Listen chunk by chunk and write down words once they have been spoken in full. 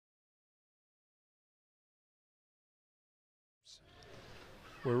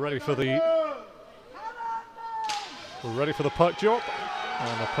We're ready for the puck drop,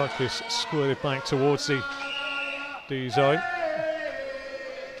 and the puck is squirted back towards the D zone.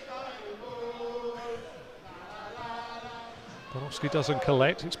 Bonowski doesn't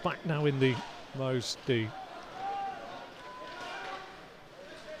collect. It's back now in the Mo's D.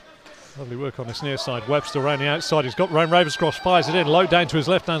 Lovely work on this near side. Webster around the outside. He's got Ravenscroft, fires it in, low down to his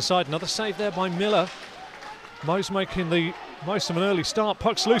left-hand side. Another save there by Miller. Mo's making the most of an early start.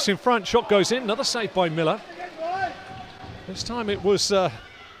 Puck's loose in front. Shot goes in. Another save by Miller. This time it was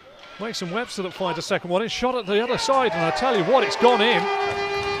Mason Webster that fired a second one. It's shot at the other side, and I tell you what, it's gone in.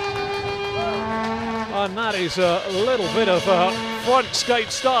 And that is a little bit of a front skate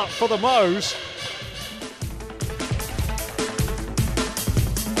start for the Mo's.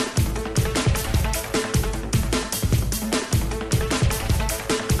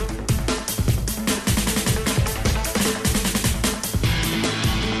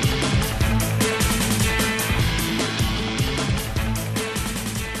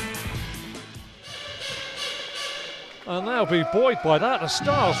 And they'll be buoyed by that. The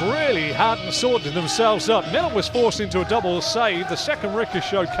Stars really hadn't sorted themselves up. Miller was forced into a double save. The second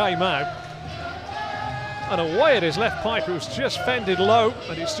ricochet came out. And away at his left pipe, it was just fended low,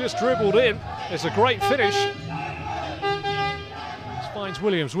 and it's just dribbled in. It's a great finish. This finds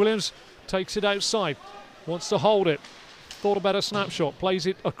Williams. Williams takes it outside, wants to hold it. Thought about a snapshot, plays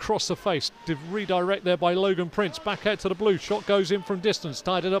it across the face. Redirect there by Logan Prince. Back out to the blue. Shot goes in from distance.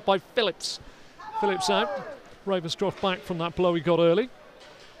 Tied it up by Phillips. Phillips out. Ravenscroft back from that blow he got early.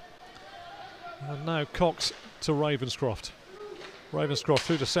 And now Cox to Ravenscroft. Ravenscroft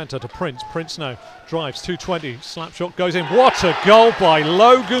through the centre to Prince. Prince now drives 220. Slap shot goes in. What a goal by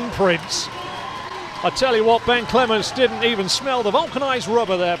Logan Prince. I tell you what, Ben Clements didn't even smell the vulcanised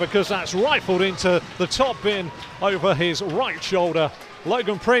rubber there, because that's rifled into the top bin over his right shoulder.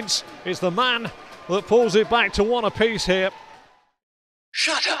 Logan Prince is the man that pulls it back to one apiece here.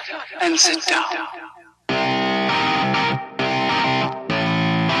 Shut up and sit down.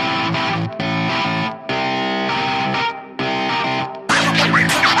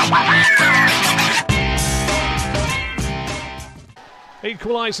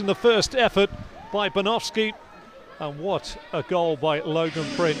 Equalising the first effort by Bonowski, and what a goal by Logan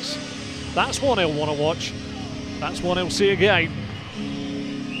Prince. That's one he'll want to watch. That's one he'll see again.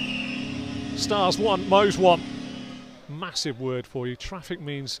 Stars 1, Mo's 1. Massive word for you. Traffic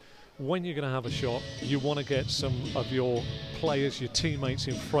means when you're going to have a shot, you want to get some of your players, your teammates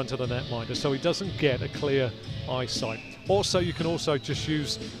in front of the netminder, so he doesn't get a clear eyesight. Also, you can also just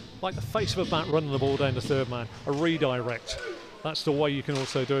use, like the face of a bat running the ball down the third man, a redirect. That's the way you can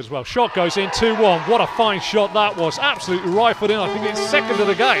also do it as well. Shot goes in, 2-1. What a fine shot that was. Absolutely rifled in. I think it's second of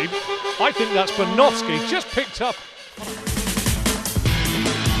the game. I think that's Bonowski. Just picked up.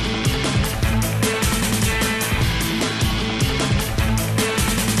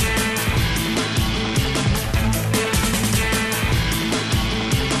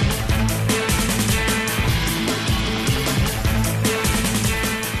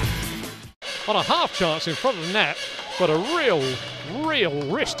 On a half chance in front of the net, but a real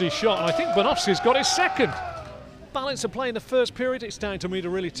wristy shot, and I think Bonowski's got his second. Balance of play in the first period, it's down to me to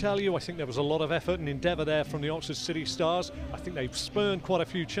really tell you. I think there was a lot of effort and endeavour there from the Oxford City Stars. I think they've spurned quite a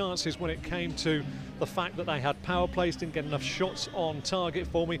few chances when it came to the fact that they had power plays, didn't get enough shots on target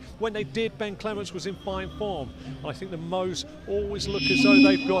for me. When they did, Ben Clements was in fine form. I think the Mo's always look as though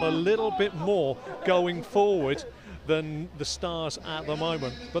they've got a little bit more going forward than the Stars at the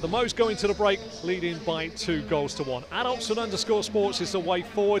moment. But the Mo's going to the break, leading by 2-1. At Oxford_Sports is the way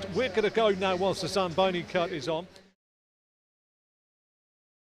forward. We're going to go now whilst the Zamboni cut is on.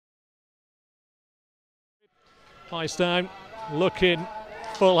 Eyes down, looking,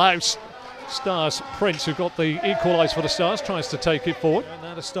 full house. Stars, Prince, who got the equalise for the Stars, tries to take it forward. And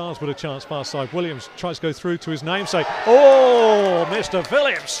now the Stars with a chance far side. Williams tries to go through to his namesake. Oh, Mr.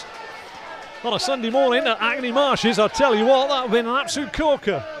 Phillips. On a Sunday morning at Agony Marshes, I'll tell you what, that would have been an absolute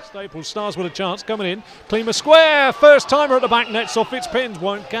corker. Staples, Stars with a chance coming in. Klima square, first timer at the back, nets off its pins,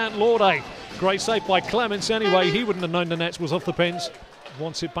 won't count Lorde. Great save by Clements anyway, he wouldn't have known the nets was off the pins.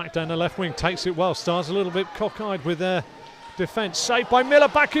 Wants it back down the left wing, takes it well. Stars a little bit cockeyed with their defence. Save by Miller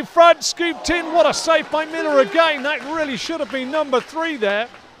back in front, scooped in, what a save by Miller again. That really should have been number 3 there.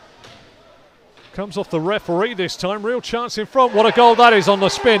 Comes off the referee this time, real chance in front. What a goal that is on the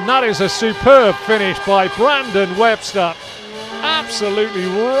spin. That is a superb finish by Brandon Webster. Absolutely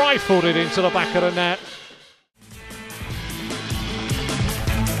rifled it into the back of the net.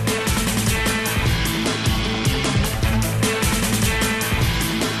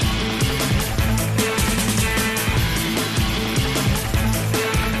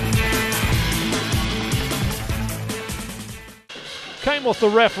 time off the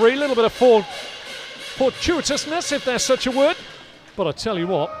referee, a little bit of fortuitousness, if there's such a word. But I tell you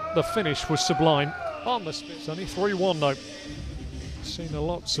what, the finish was sublime on the spin. It's only 3-1 though. Seen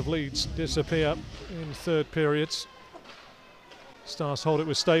lots of leads disappear in third periods. Stars hold it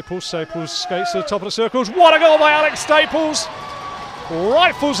with Staples. Staples skates to the top of the circles. What a goal by Alex Staples!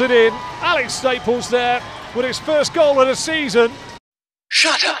 Rifles it in. Alex Staples there with his first goal of the season.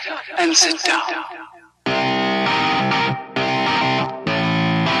 Shut up and sit down.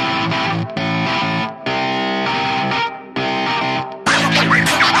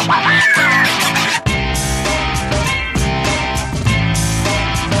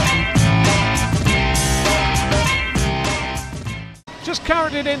 Just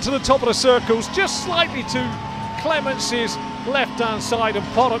carried it into the top of the circles, just slightly to Clemence's left-hand side and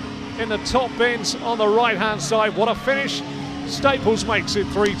Potter in the top bins on the right-hand side. What a finish. Staples makes it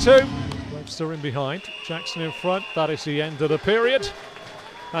 3-2. Webster in behind, Jackson in front. That is the end of the period.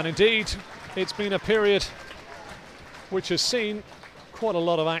 And indeed, it's been a period which has seen quite a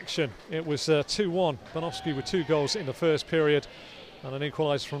lot of action. It was 2-1. Banowski with 2 goals in the first period and an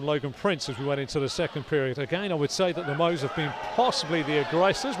equaliser from Logan Prince as we went into the second period. Again, I would say that the Moes have been possibly the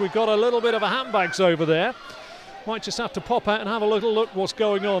aggressors. We've got a little bit of a handbags over there. Might just have to pop out and have a little look what's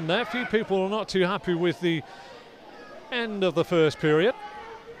going on there. A few people are not too happy with the end of the first period.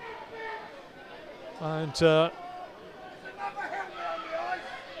 And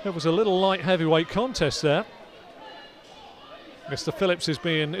it was a little light heavyweight contest there. Mr. Phillips is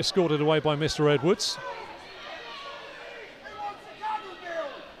being escorted away by Mr. Edwards.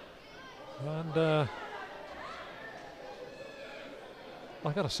 And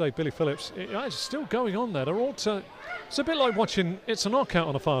I got to say, Billy Phillips, it's still going on there. They're all it's a bit like watching It's a Knockout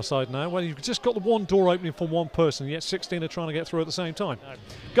on the far side now, where you've just got the one door opening for one person, yet 16 are trying to get through at the same time.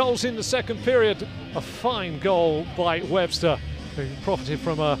 Goals in the second period. A fine goal by Webster, who profited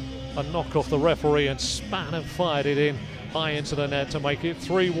from a knock off the referee and span and fired it in high into the net to make it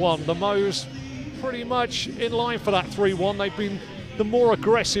 3-1. The Moes pretty much in line for that 3-1. They've been the more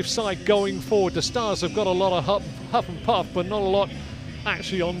aggressive side going forward. The Stars have got a lot of huff and puff, but not a lot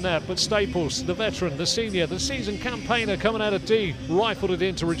actually on net. But Staples, the veteran, the senior, the seasoned campaigner coming out of D, rifled it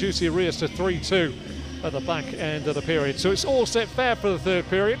in to reduce the arrears to 3-2 at the back end of the period. So it's all set fair for the third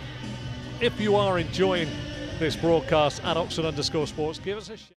period. If you are enjoying this broadcast at Oxford_Sports, give us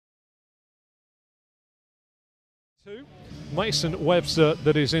a share. Mason Webster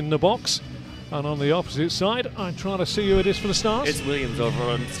that is in the box. And on the opposite side, I'm trying to see who it is for the Stars. It's Williams over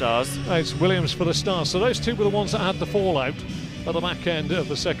on Stars. It's Williams for the Stars. So those two were the ones that had the fallout at the back end of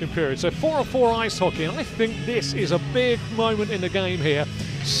the second period. So 4-on-4 ice hockey. And I think this is a big moment in the game here,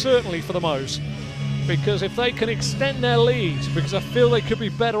 certainly for the Moes. Because if they can extend their lead, because I feel they could be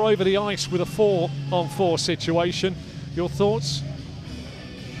better over the ice with a 4-on-4 situation. Your thoughts?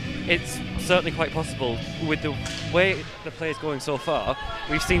 It's certainly quite possible. With the way the play is going so far,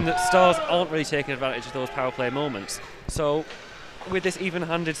 we've seen that Stars aren't really taking advantage of those power play moments. So with this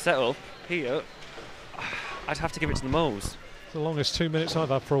even-handed setup here, I'd have to give it to the Moes. The longest 2 minutes I've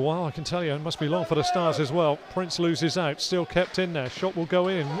had for a while, I can tell you. It must be long for the Stars as well. Prince loses out, still kept in there. Shot will go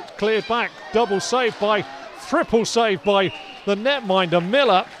in, cleared back, triple save by the netminder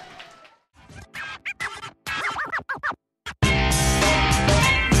Miller.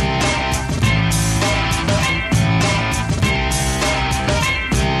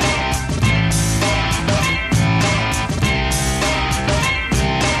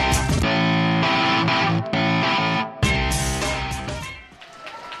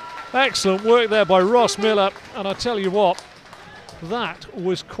 Excellent work there by Ross Miller, and I tell you what, that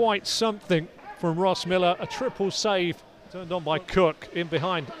was quite something from Ross Miller. A triple save turned on by Cook in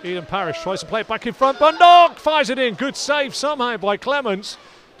behind. Ian Parrish tries to play it back in front. Bundog fires it in. Good save somehow by Clements.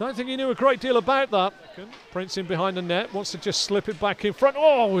 Don't think he knew a great deal about that. Prince in behind the net, wants to just slip it back in front.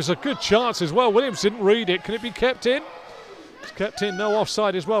 Oh, it was a good chance as well. Williams didn't read it. Can it be kept in? It's kept in, no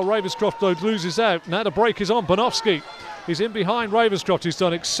offside as well. Ravenscroft though loses out. Now the break is on. Banowski. He's in behind Ravenscroft. He's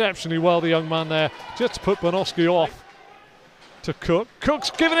done exceptionally well, the young man there, just to put Banowski off to Cook. Cook's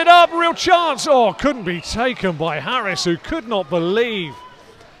giving it up, real chance. Oh, couldn't be taken by Harris, who could not believe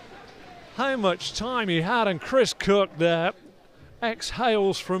how much time he had. And Chris Cook there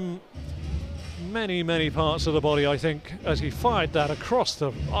exhales from many, many parts of the body, I think, as he fired that across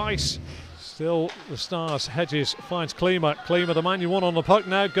the ice. Still, the Stars. Hedges finds Klima. Klima, the man you want on the puck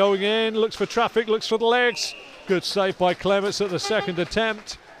now, going in, looks for traffic, looks for the legs. Good save by Clements at the second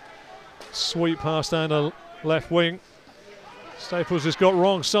attempt. Sweep pass down the left wing. Staples has got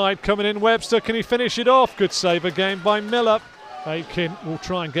wrong side, coming in Webster, can he finish it off? Good save again by Miller. Aiken will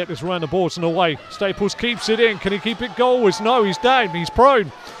try and get this around the boards and away. Staples keeps it in. Can he keep it goalwards? No, he's down. He's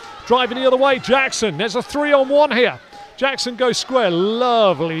prone. Driving the other way, Jackson. There's a 3-on-1 here. Jackson goes square.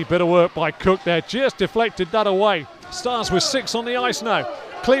 Lovely bit of work by Cook there. Just deflected that away. Stars with 6 on the ice now.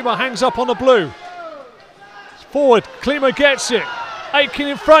 Klima hangs up on the blue. Forward. Klima gets it. Aiken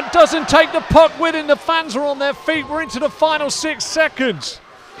in front. Doesn't take the puck with him. The fans are on their feet. We're into the final 6 seconds.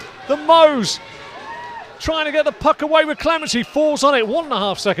 The Moes trying to get the puck away with clemency. Falls on it.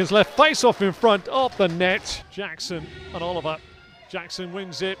 1.5 seconds left. Face off in front of the net. Jackson and Oliver. Jackson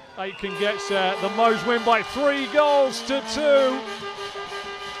wins it. Aiken gets there. The Moes win by 3-2.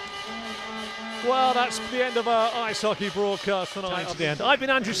 Well, that's the end of our ice hockey broadcast tonight. To the end. I've been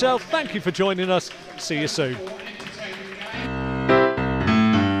Andrew Sell. Thank you for joining us. See you soon.